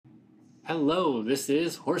Hello, this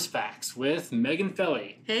is Horse Facts with Megan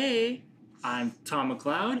Felly. Hey. I'm Tom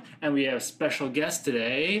McLeod, and we have a special guest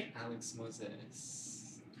today. Alex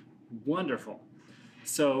Moses. Wonderful.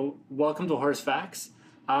 So, welcome to Horse Facts.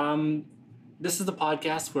 This is the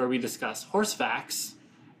podcast where we discuss horse facts,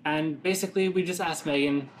 and basically we just ask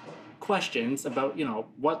Megan questions about,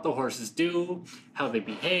 what the horses do, how they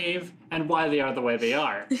behave, and why they are the way they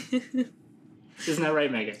are. Isn't that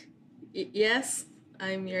right, Megan? Yes,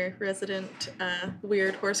 I'm your resident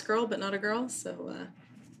weird horse girl, but not a girl, so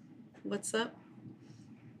what's up?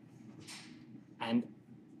 And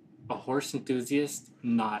a horse enthusiast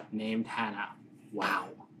not named Hannah. Wow.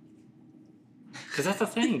 Because that's a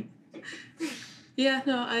thing. Yeah,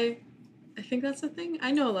 no, I think that's a thing.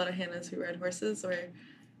 I know a lot of Hannahs who ride horses, or,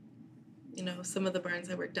 some of the barns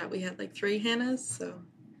I worked at, we had like 3 Hannahs, so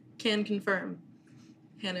can confirm.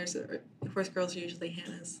 Horse girls are usually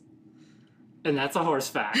Hannahs. And that's a horse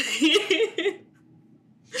fact.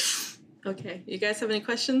 Okay, you guys have any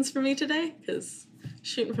questions for me today? Because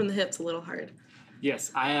shooting from the hip's a little hard.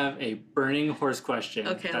 Yes, I have a burning horse question.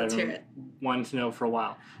 Okay, that let's I've hear been it. wanting to know for a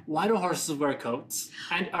while. Why do horses wear coats?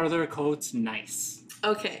 And are their coats nice?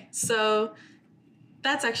 Okay, so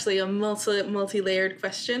that's actually a multi-layered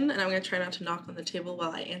question, and I'm going to try not to knock on the table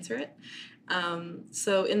while I answer it.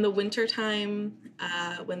 So in the wintertime,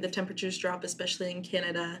 when the temperatures drop, especially in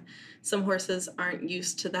Canada, some horses aren't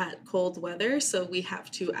used to that cold weather, so we have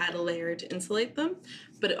to add a layer to insulate them.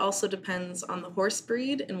 But it also depends on the horse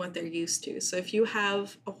breed and what they're used to. So if you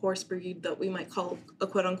have a horse breed that we might call a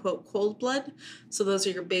quote-unquote cold blood, so those are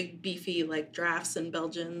your big, beefy, like drafts and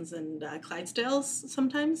Belgians and Clydesdales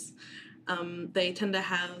sometimes, they tend to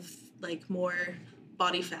have like more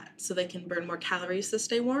body fat, so they can burn more calories to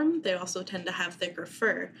stay warm. They also tend to have thicker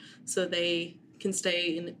fur, so they can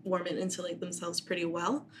stay warm and insulate themselves pretty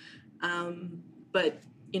well. But,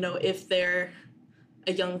 if they're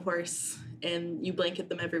a young horse and you blanket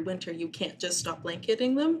them every winter, you can't just stop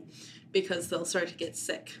blanketing them because they'll start to get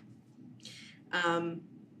sick. For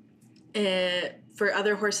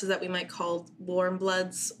other horses that we might call warm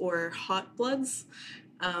bloods or hot bloods,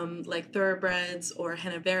 like thoroughbreds or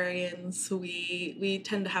Hanoverians, we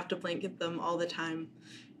tend to have to blanket them all the time,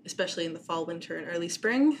 especially in the fall, winter, and early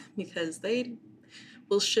spring, because they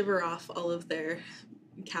will shiver off all of their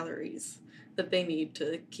calories that they need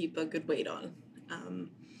to keep a good weight on.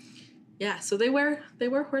 So they wear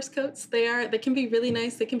horse coats. They can be really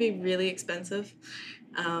nice. They can be really expensive,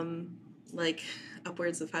 like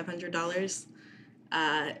upwards of $500.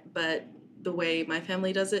 But the way my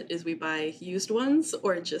family does it is we buy used ones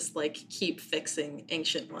or just like keep fixing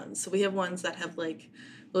ancient ones. So we have ones that have like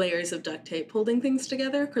layers of duct tape holding things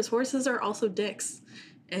together, because horses are also dicks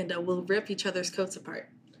and will rip each other's coats apart.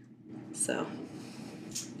 So,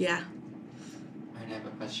 yeah. I have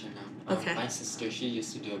a question now. Okay. My sister, she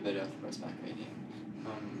used to do a bit of horseback riding.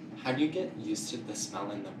 How do you get used to the smell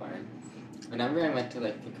in the barn? Whenever I went to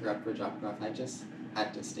like pick her up or drop her off, I just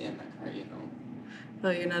had to stay in the car, Oh,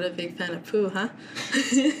 you're not a big fan of poo, huh?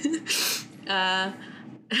 I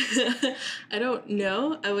don't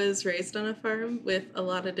know. I was raised on a farm with a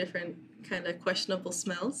lot of different kind of questionable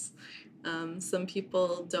smells. Some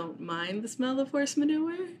people don't mind the smell of horse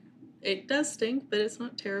manure. It does stink, but it's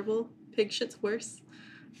not terrible. Pig shit's worse.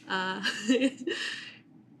 I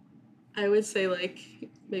would say, like,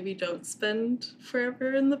 maybe don't spend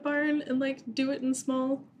forever in the barn and, like, do it in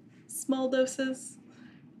small doses.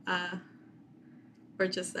 Or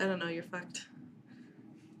just, I don't know, you're fucked.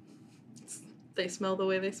 They smell the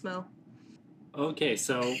way they smell. Okay,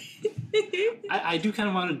 so I do kind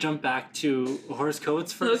of want to jump back to horse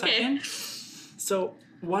coats for a second. So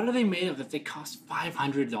what are they made of that they cost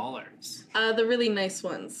 $500? The really nice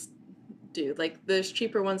ones do. Like, there's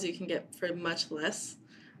cheaper ones you can get for much less.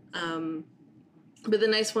 But the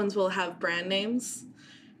nice ones will have brand names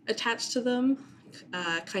attached to them.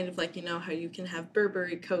 Kind of like, how you can have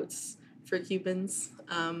Burberry coats for Cubans,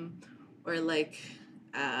 or like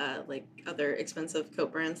other expensive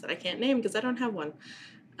coat brands that I can't name because I don't have one.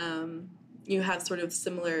 You have sort of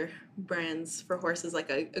similar brands for horses, like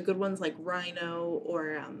a good one's like Rhino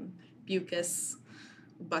or Bucus,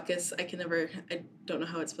 Buckus. I don't know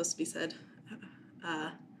how it's supposed to be said.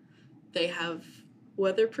 They have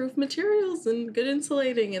weatherproof materials and good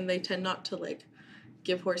insulating, and they tend not to like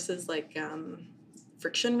give horses like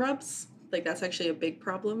friction rubs. Like, that's actually a big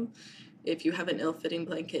problem. If you have an ill-fitting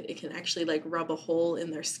blanket, it can actually like rub a hole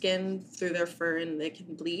in their skin through their fur, and they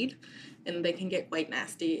can bleed, and they can get quite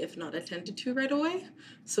nasty if not attended to right away.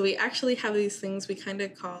 So we actually have these things we kind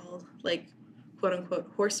of call like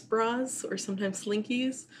quote-unquote horse bras, or sometimes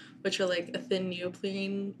slinkies, which are like a thin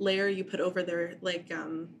neoprene layer you put over their like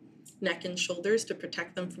neck and shoulders to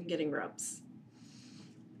protect them from getting rubs.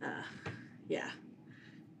 Yeah.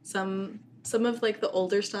 Some of like the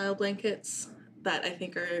older style blankets that I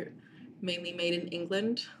think are mainly made in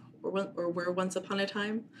England or were once upon a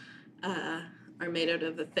time are made out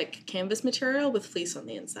of a thick canvas material with fleece on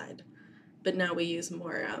the inside. But now we use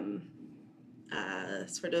more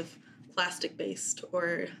sort of plastic-based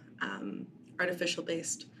or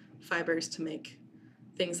artificial-based fibers to make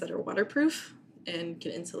things that are waterproof and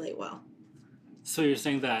can insulate well. So you're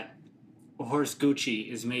saying that horse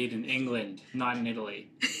Gucci is made in England, not in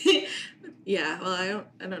Italy. Yeah, well,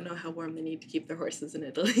 I don't know how warm they need to keep their horses in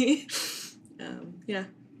Italy. Yeah.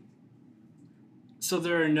 So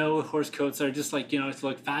there are no horse coats that are just like, to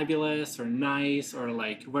look fabulous or nice or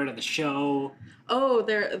like wear to the show. Oh,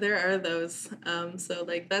 there are those. So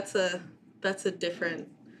like that's a different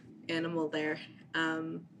animal there.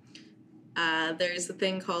 There's a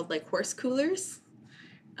thing called like horse coolers,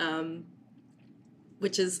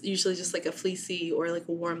 which is usually just like a fleecy or like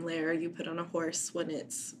a warm layer you put on a horse when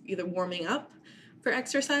it's either warming up for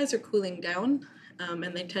exercise or cooling down.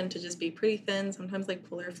 And they tend to just be pretty thin, sometimes like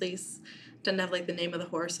polar fleece, tend to have like the name of the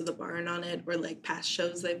horse or the barn on it or like past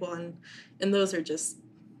shows they've won. And those are just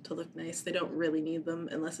to look nice. They don't really need them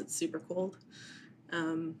unless it's super cold.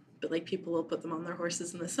 But like people will put them on their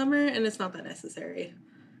horses in the summer and it's not that necessary.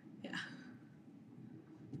 Yeah.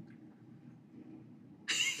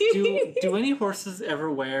 Do any horses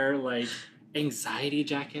ever wear like anxiety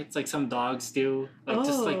jackets like some dogs do? Like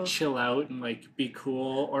just like chill out and like be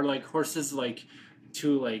cool, or like horses like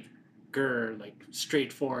too like like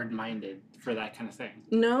straightforward minded for that kind of thing?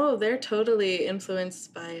 No, they're totally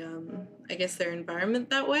influenced by I guess their environment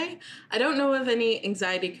that way. I don't know of any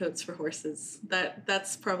anxiety coats for horses.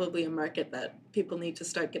 That's probably a market that people need to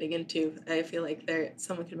start getting into. I feel like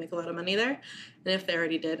someone could make a lot of money there, and if they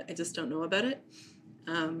already did, I just don't know about it.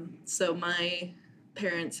 So my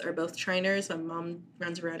parents are both trainers. My mom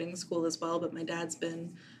runs a riding school as well, but my dad's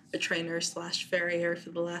been a trainer / farrier for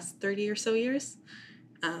the last 30 or so years.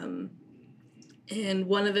 And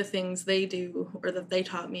one of the things they do, or that they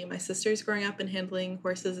taught me and my sisters growing up in handling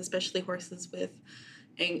horses, especially horses with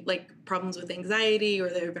like problems with anxiety or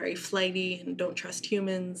they're very flighty and don't trust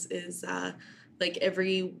humans, is like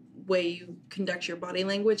every way you conduct your body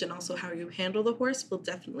language and also how you handle the horse will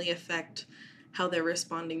definitely affect how they're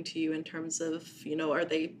responding to you in terms of, are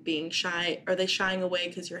they being shy? Are they shying away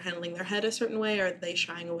because you're handling their head a certain way? Or are they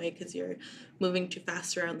shying away because you're moving too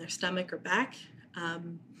fast around their stomach or back?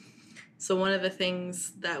 So one of the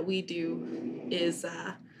things that we do is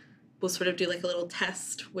we'll sort of do like a little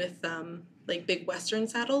test with like big Western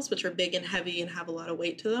saddles, which are big and heavy and have a lot of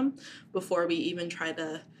weight to them, before we even try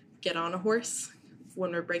to get on a horse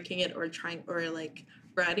when we're breaking it or like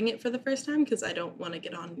riding it for the first time, because I don't want to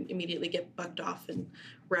get on and immediately get bucked off and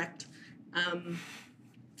wrecked.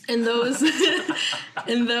 And those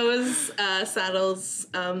saddles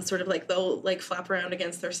sort of like they'll like flap around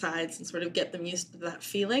against their sides and sort of get them used to that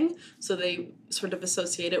feeling. So they sort of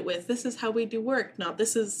associate it with, this is how we do work, not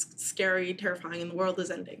this is scary, terrifying, and the world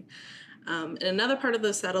is ending. And another part of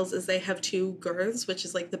those saddles is they have two girths, which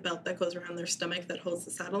is like the belt that goes around their stomach that holds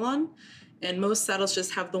the saddle on. And most saddles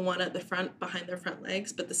just have the one at the front behind their front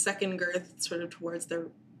legs, but the second girth sort of towards their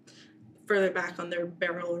further back on their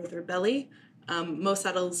barrel or their belly. Most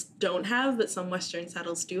saddles don't have, but some Western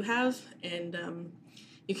saddles do have. And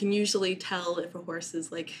you can usually tell if a horse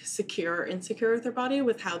is like secure or insecure with their body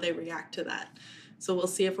with how they react to that. So we'll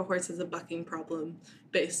see if a horse has a bucking problem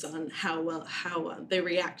based on how they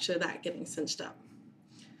react to that getting cinched up.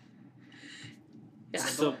 Yeah.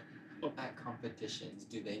 So at competitions,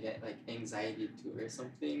 do they get like anxiety too or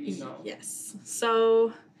something? Yes.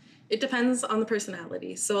 So it depends on the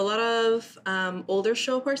personality. So a lot of older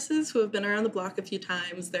show horses who have been around the block a few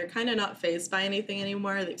times, they're kind of not fazed by anything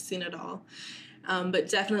anymore. They've seen it all. But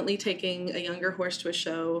definitely taking a younger horse to a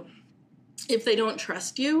show, if they don't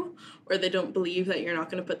trust you or they don't believe that you're not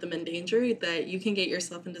going to put them in danger, that you can get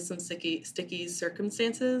yourself into some sticky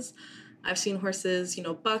circumstances. I've seen horses,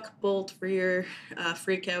 buck, bolt, rear,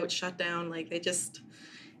 freak out, shut down. Like they just,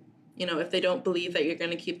 if they don't believe that you're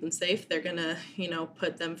going to keep them safe, they're going to,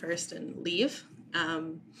 put them first and leave.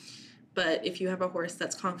 But if you have a horse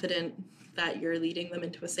that's confident that you're leading them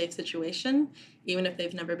into a safe situation, even if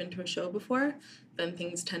they've never been to a show before, then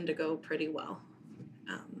things tend to go pretty well.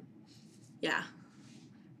 Yeah.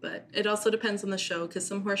 But it also depends on the show, because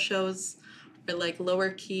some horse shows are like lower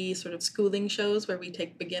key sort of schooling shows where we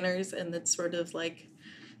take beginners, and it's sort of like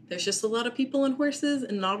there's just a lot of people and horses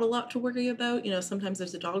and not a lot to worry about. Sometimes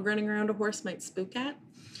there's a dog running around a horse might spook at.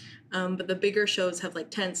 But the bigger shows have like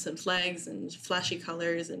tents and flags and flashy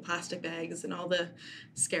colors and plastic bags and all the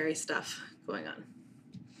scary stuff going on.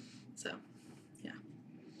 So,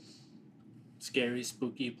 Scary,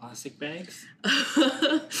 spooky plastic bags.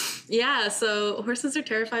 yeah, so horses are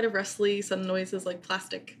terrified of rustly, sudden noises like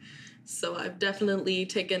plastic. So I've definitely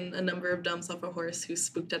taken a number of dumps off a horse who's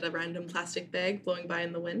spooked at a random plastic bag blowing by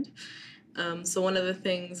in the wind. So one of the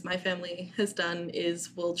things my family has done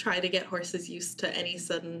is we'll try to get horses used to any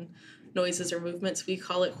sudden noises or movements. We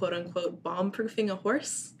call it quote unquote bomb-proofing a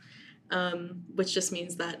horse, which just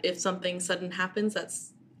means that if something sudden happens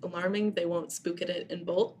that's alarming, they won't spook at it and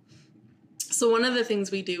bolt. So one of the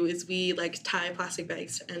things we do is we like tie plastic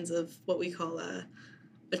bags to ends of what we call a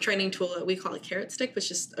training tool that we call a carrot stick,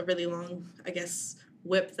 which is a really long, I guess,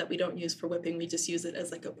 whip that we don't use for whipping. We just use it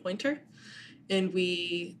as like a pointer. And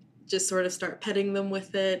we just sort of start petting them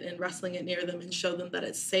with it and wrestling it near them and show them that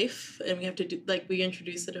it's safe. And we have to do, like, we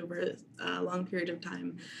introduce it over a long period of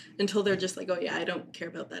time until they're just like, oh yeah, I don't care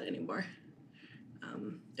about that anymore.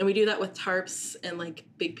 And we do that with tarps and like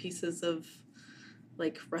big pieces of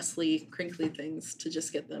like rustly, crinkly things to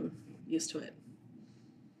just get them used to it.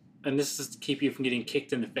 And this is to keep you from getting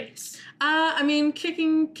kicked in the face. I mean,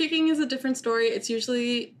 kicking is a different story. It's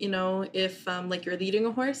usually, you know, if like you're leading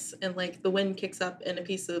a horse and like the wind kicks up and a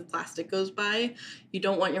piece of plastic goes by, you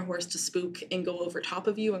don't want your horse to spook and go over top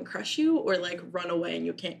of you and crush you, or like run away and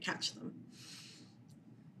you can't catch them.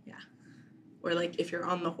 Yeah. Or like if you're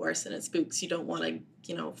on the horse and it spooks, you don't want to,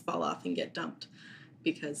 you know, fall off and get dumped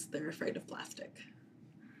because they're afraid of plastic.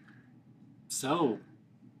 So,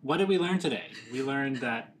 what did we learn today? We learned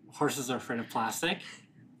that horses are afraid of plastic,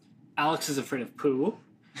 Alex is afraid of poo,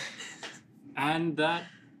 and that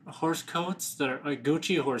horse coats that are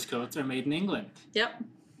Gucci horse coats are made in England. Yep.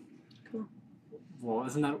 Cool. Well,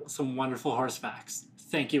 isn't that some wonderful horse facts?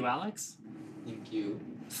 Thank you, Alex. Thank you.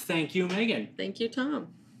 Thank you, Megan. Thank you, Tom.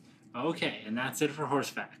 Okay, and that's it for horse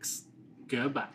facts. Goodbye.